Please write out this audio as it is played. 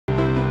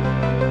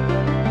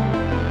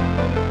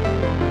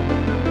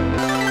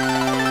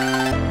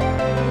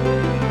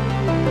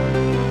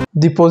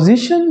The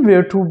position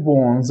where two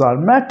bones are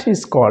met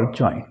is called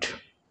joint.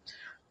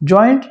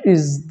 Joint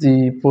is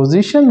the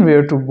position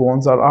where two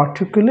bones are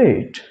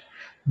articulate.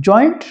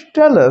 Joint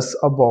tell us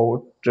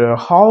about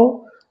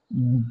how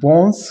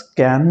bones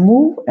can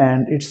move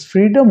and its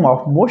freedom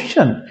of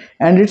motion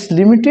and its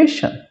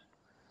limitation.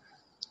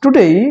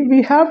 Today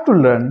we have to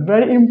learn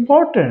very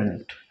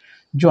important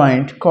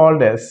joint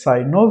called as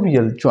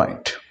synovial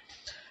joint.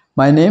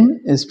 My name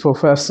is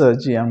Professor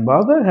G.M.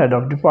 Babar, Head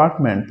of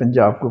Department,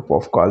 Punjab Group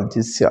of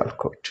Colleges,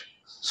 Sialkot.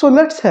 So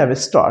let's have a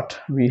start.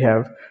 We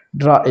have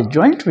draw a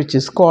joint which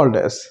is called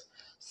as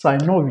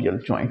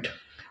synovial joint.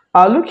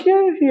 Look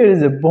here, here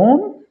is a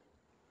bone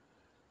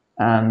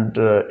and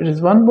it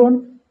is one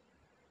bone,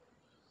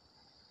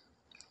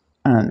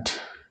 and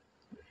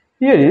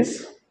here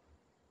is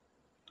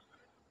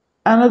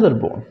another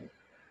bone.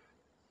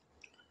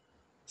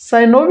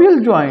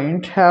 Synovial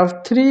joint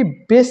have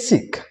three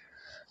basic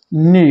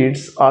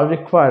needs or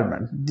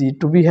requirement.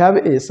 To be have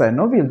a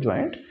synovial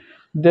joint,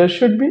 there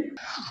should be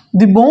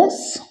the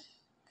bones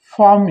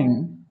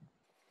forming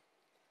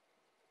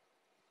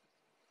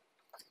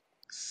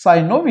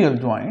synovial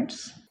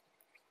joints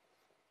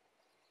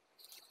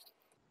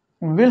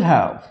will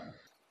have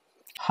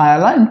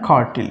hyaline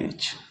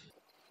cartilage.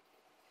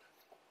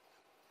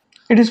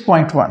 It is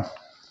point 1.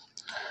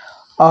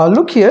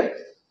 Look here,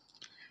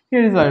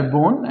 here is our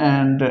bone,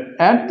 and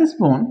at this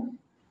bone,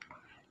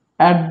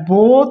 at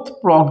both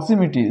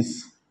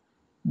proximities,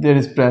 there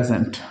is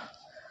present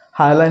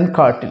hyaline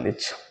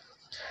cartilage.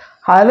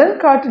 Hyaline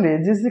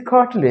cartilage is the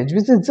cartilage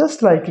which is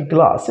just like a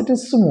glass. It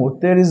is smooth.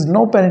 There is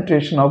no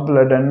penetration of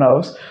blood and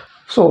nerves.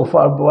 So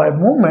for by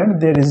movement,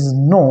 there is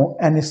no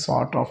any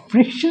sort of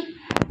friction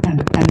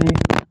and any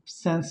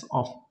sense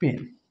of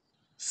pain.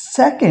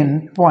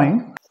 Second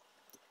point,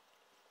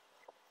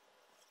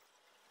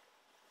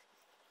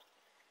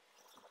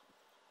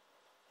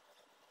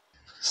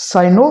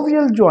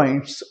 synovial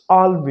joints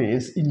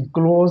always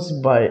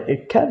enclosed by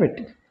a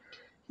cavity.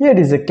 Here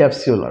is a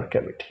capsular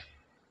cavity.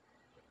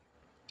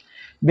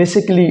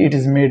 Basically, it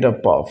is made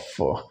up of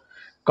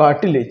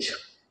cartilage,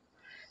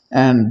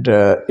 and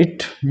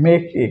it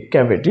make a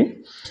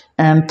cavity.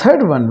 And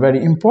third one,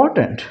 very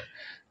important,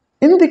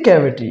 in the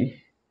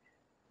cavity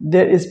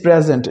there is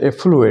present a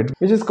fluid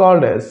which is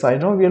called as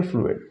synovial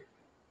fluid.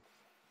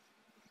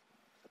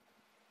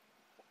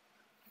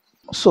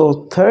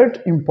 So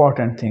third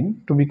important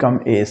thing, to become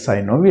a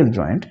synovial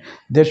joint,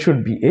 there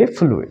should be a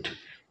fluid.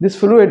 This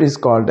fluid is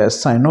called as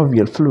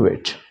synovial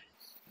fluid.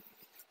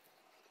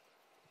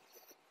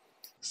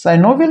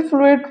 Synovial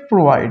fluid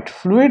provide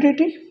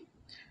fluidity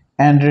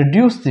and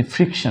reduce the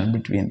friction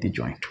between the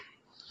joint.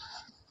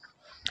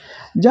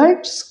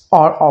 Joints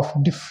are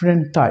of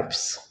different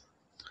types.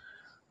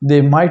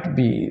 They might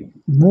be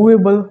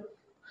movable,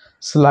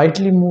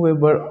 slightly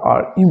movable,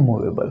 or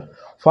immovable.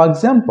 For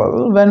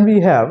example, when we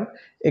have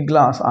a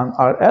glass on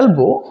our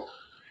elbow,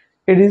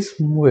 it is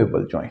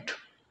movable joint.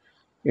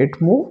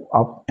 It moves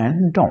up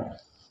and down.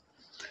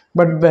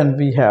 But when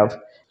we have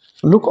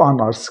look on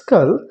our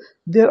skull,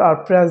 there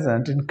are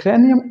present in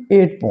cranium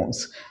 8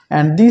 bones,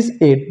 and these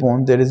 8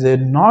 bones there is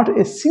not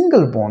a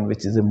single bone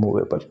which is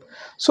movable.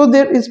 So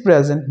there is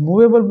present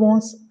movable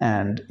bones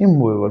and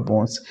immovable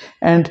bones,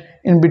 and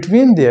in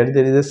between there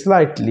is a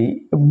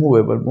slightly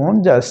movable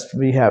bone. Just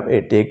we have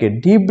a take a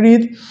deep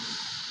breath.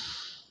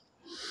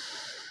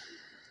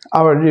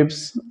 Our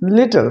ribs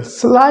little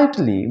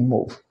slightly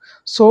move.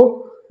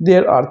 So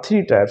there are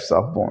 3 types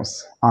of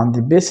bones on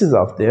the basis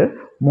of their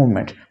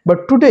movement.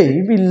 But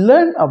today we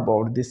learn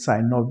about the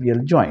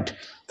synovial joint.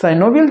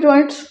 Synovial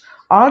joints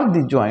are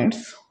the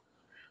joints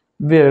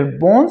where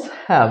bones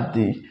have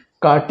the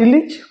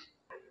cartilage,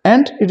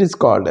 and it is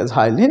called as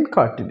hyaline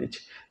cartilage.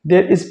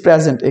 There is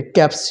present a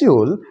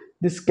capsule.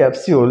 This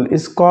capsule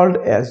is called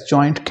as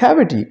joint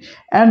cavity,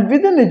 and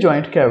within a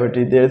joint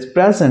cavity there is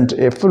present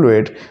a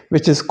fluid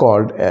which is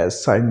called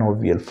as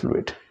synovial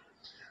fluid.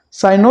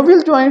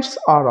 Synovial joints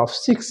are of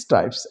 6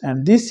 types,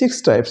 and these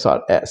 6 types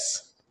are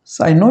as.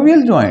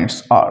 Synovial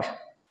joints are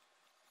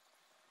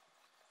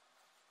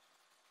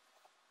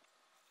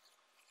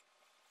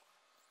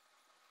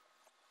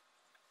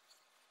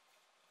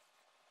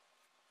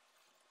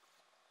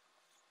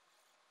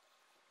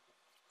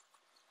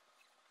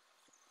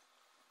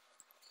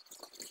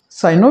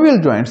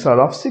Synovial joints are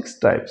of 6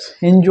 types: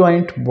 hinge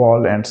joint,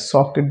 ball and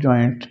socket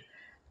joint,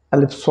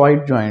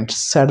 ellipsoid joint,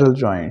 saddle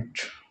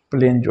joint,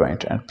 plane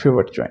joint and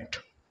pivot joint.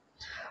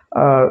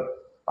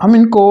 हम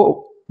इनको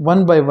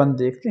one by one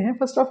देखते हैं.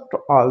 First of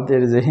all,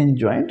 there is a hinge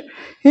joint.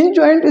 Hinge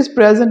joint is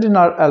present in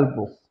our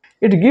elbow.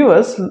 It gives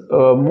us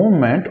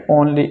movement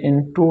only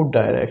in 2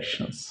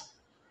 directions.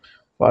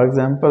 For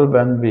example,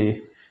 when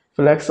we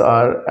flex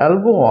our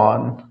elbow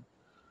on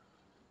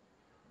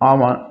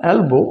arm on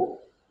elbow,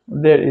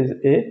 there is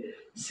a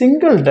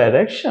single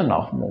direction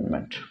of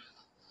movement,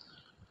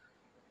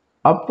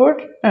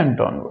 upward and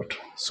downward.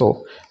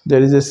 So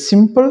there is a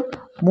simple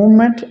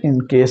movement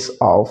in case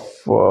of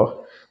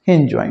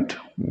hinge joint.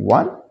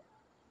 1,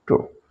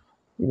 2,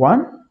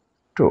 1,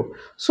 2.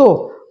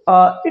 So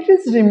it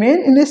is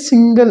remain in a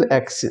single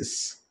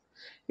axis.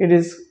 It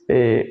is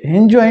a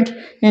hinge joint.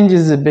 Hinge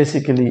is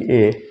basically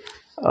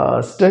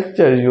a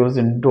structure used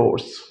in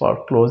doors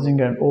for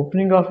closing and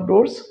opening of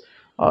doors.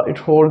 It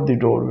holds the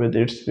door with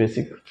its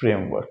basic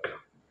framework.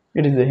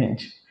 It is a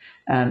hinge,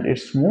 and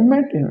its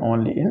movement in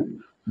only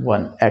in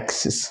one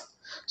axis.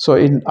 So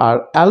in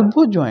our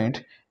elbow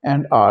joint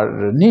and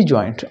our knee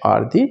joint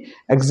are the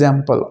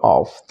example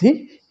of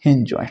the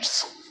hinge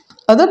joints.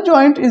 Other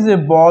joint is a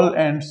ball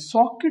and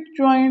socket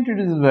joint. It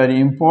is a very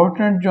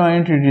important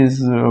joint. It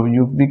is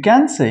we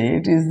can say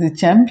it is the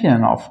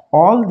champion of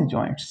all the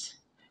joints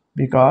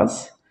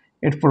because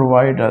it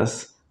provides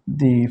us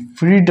the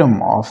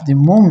freedom of the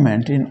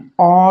movement in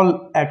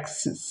all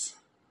axes.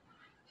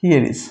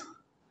 Here is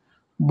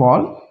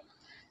ball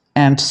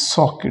and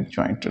socket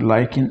joint,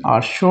 like in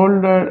our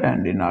shoulder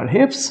and in our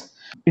hips.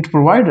 It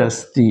provides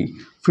us the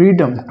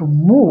freedom to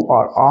move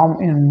our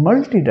arm in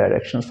multi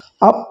directions,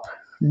 up,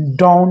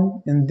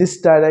 down, in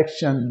this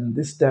direction,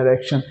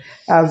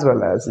 as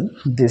well as in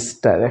this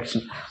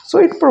direction. So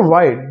it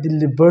provides the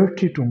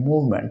liberty to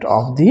movement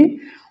of the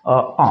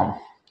arm.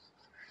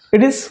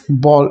 It is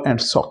ball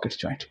and socket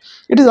joint.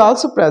 It is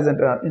also present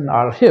in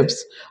our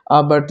hips,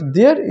 but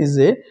there is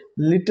a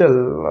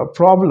little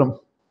problem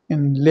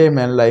in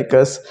laymen like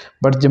us,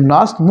 but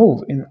gymnasts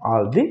move in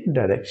all the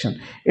direction.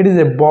 It is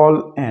a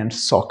ball and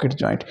socket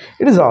joint.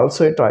 It is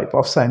also a type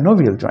of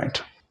synovial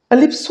joint.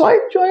 Ellipsoid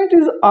joint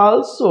is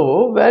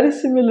also very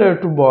similar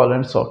to ball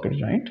and socket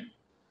joint,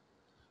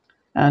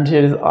 and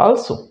here is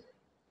also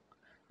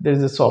there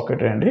is a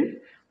socket and a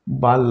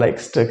ball-like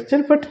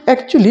structure, but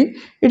actually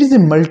it is a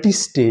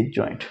multi-stage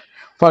joint.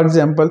 For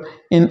example,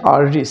 in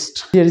our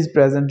wrist, here is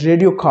present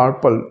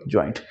radiocarpal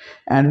joint,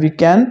 and we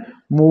can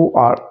move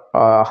our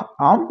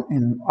arm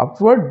in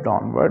upward,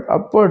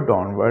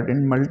 downward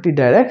in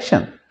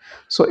multi-direction.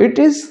 So it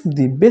is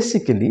the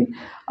basically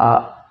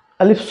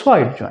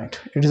ellipsoid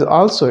joint. It is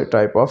also a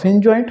type of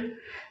hinge joint.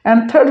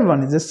 And third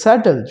one is a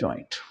saddle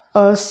joint.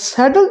 A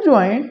saddle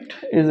joint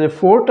is a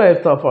four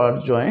types of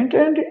our joint,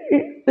 and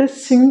a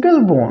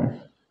single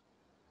bone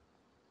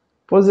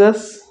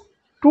possess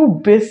two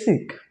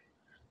basic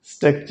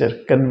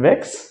structure,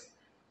 convex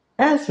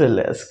as well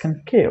as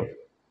concave.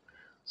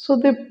 So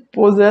they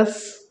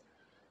possess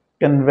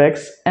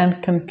convex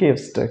and concave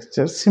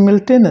structure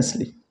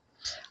simultaneously.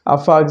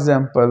 For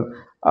example,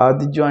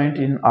 the joint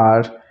in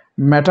our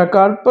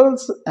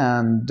metacarpals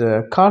and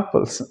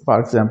carpals, for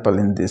example,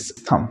 in this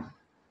thumb.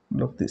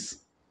 Look this.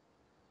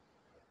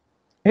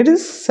 It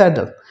is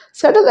saddle.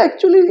 Saddle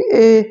actually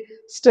a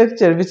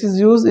structure which is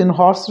used in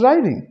horse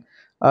riding.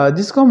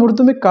 जिसको हम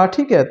उर्दू में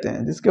काठी कहते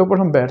हैं, जिसके ऊपर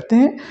हम बैठते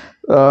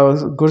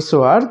हैं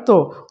घुड़सवार, तो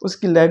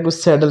उसकी लेग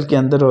उस सैडल के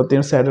अंदर होती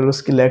है, सैडल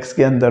उसकी लेग्स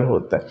के अंदर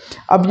होता है.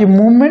 अब ये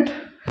movement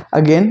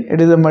again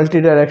it is a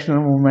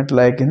multi-directional movement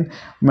like in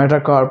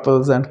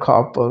metacarpals and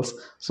carpals.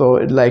 So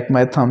like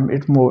my thumb,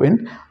 it move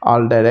in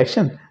all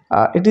direction.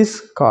 It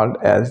is called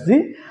as the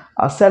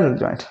saddle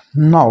joint.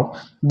 Now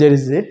there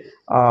is a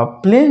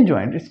plane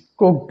joint.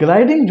 इसको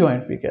gliding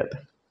joint भी कहते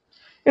हैं.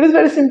 It is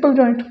very simple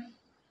joint.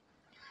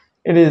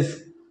 It is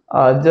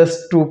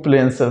just two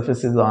plane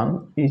surfaces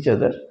on each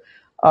other.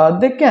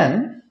 They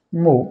can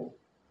move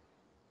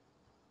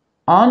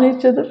on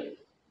each other,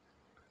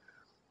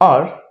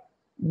 or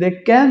they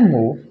can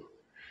move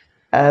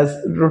as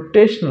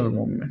rotational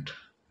movement.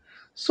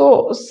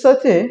 So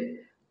such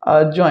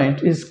a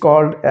joint is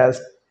called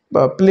as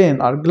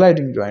plane or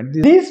gliding joint.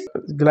 These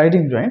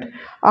gliding joint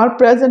are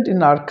present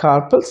in our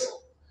carpals,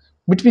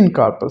 between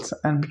carpals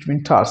and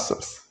between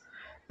tarsals.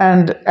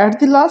 And at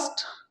the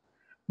last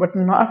but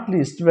not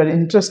least, very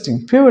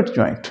interesting, pivot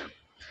joint.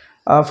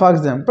 For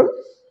example,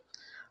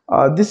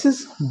 this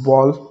is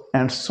ball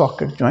and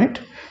socket joint.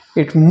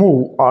 It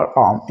move our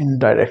arm in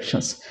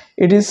directions.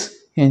 It is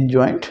hinge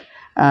joint,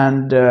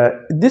 and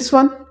this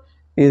one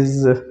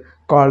is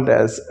called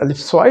as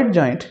ellipsoid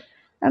joint.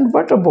 And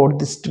what about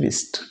this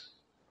twist?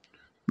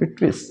 We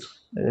twist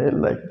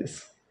like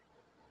this.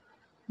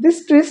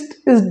 This twist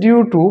is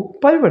due to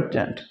pivot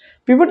joint.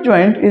 Pivot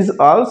joint is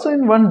also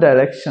in one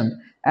direction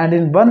and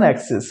in one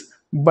axis,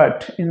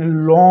 but in a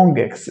long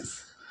axis.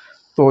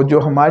 तो जो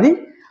हमारी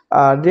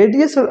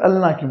radius और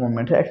ulna की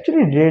movement है,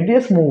 actually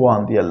radius move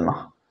on the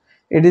ulna.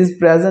 It is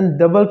present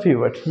double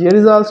pivot. Here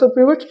is also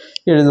pivot,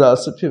 here is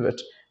also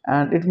pivot,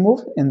 and it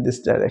moves in this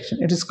direction.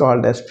 It is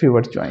called as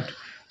pivot joint.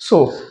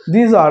 So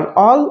these are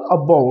all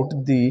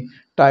about the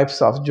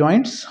types of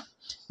joints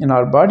in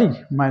our body.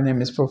 My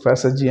name is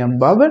Professor G.M.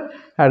 Babar,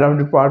 Head of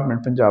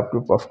Department, Punjab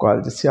Group of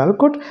Colleges,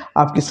 Sialkot.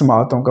 आपकी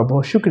समाअतों का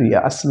बहुत शुक्रिया.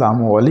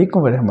 अस्सलामु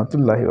अलैकुम व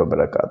रहमतुल्लाहि व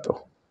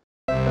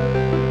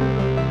बरकातुहू.